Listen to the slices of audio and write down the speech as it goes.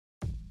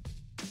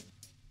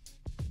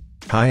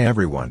Hi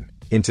everyone,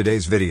 in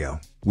today's video,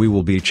 we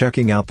will be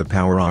checking out the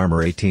Power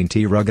Armor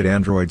 18T rugged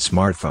Android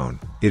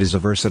smartphone. It is a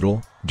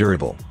versatile,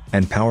 durable,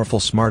 and powerful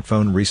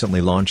smartphone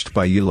recently launched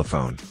by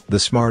Ulefone. The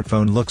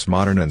smartphone looks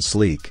modern and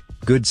sleek,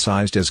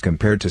 good-sized as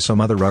compared to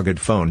some other rugged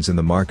phones in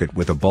the market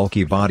with a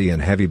bulky body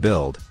and heavy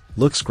build,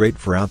 looks great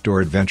for outdoor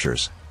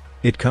adventures.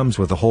 It comes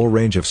with a whole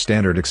range of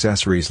standard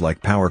accessories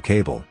like power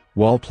cable,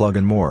 wall plug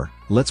and more.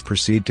 Let's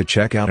proceed to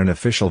check out an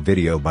official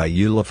video by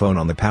Ulefone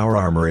on the Power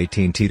Armor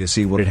 18T to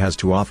see what it has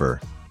to offer.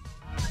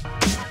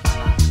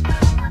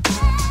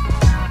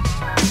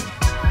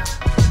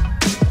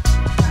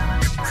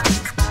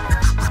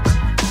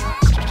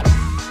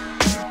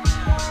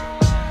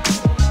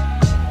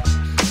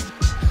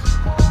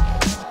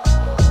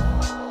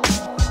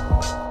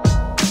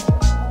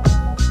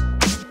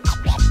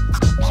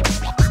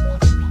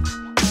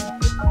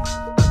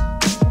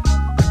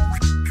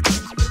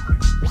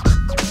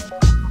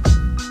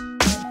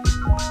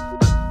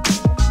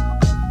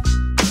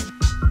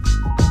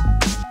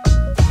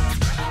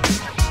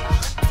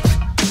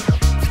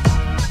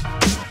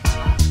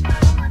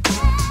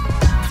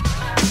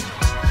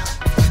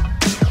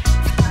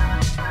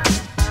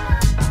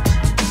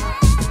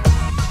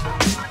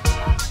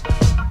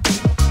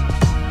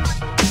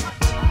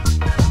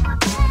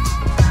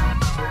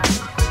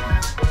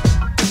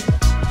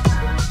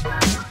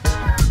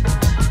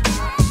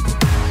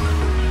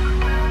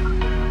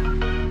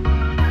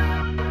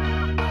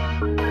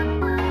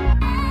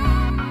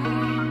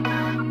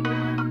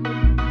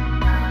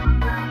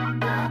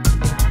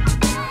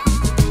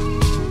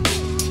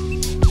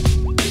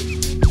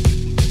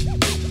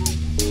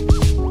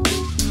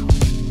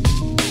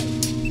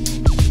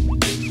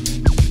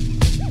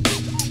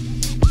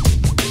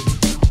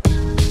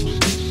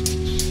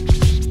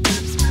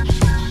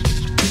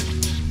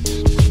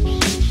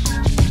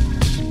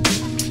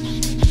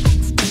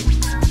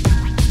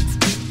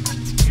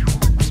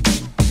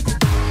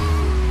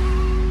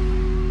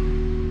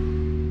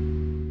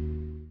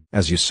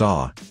 As you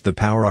saw, the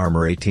Power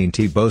Armor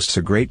 18T boasts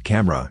a great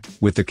camera,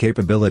 with the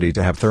capability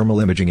to have thermal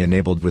imaging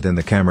enabled within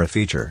the camera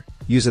feature.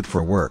 Use it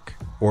for work,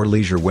 or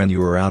leisure when you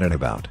are out and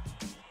about.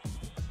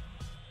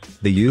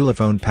 The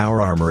Ulefone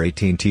Power Armor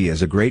 18T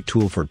is a great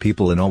tool for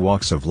people in all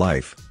walks of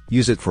life.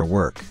 Use it for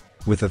work.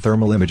 With a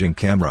thermal imaging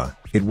camera,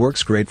 it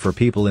works great for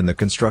people in the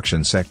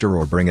construction sector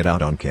or bring it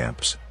out on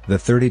camps. The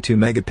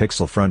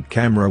 32-megapixel front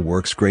camera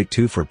works great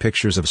too for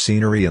pictures of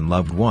scenery and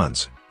loved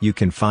ones. You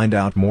can find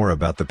out more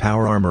about the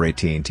Power Armor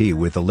 18T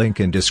with a link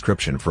in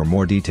description for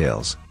more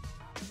details.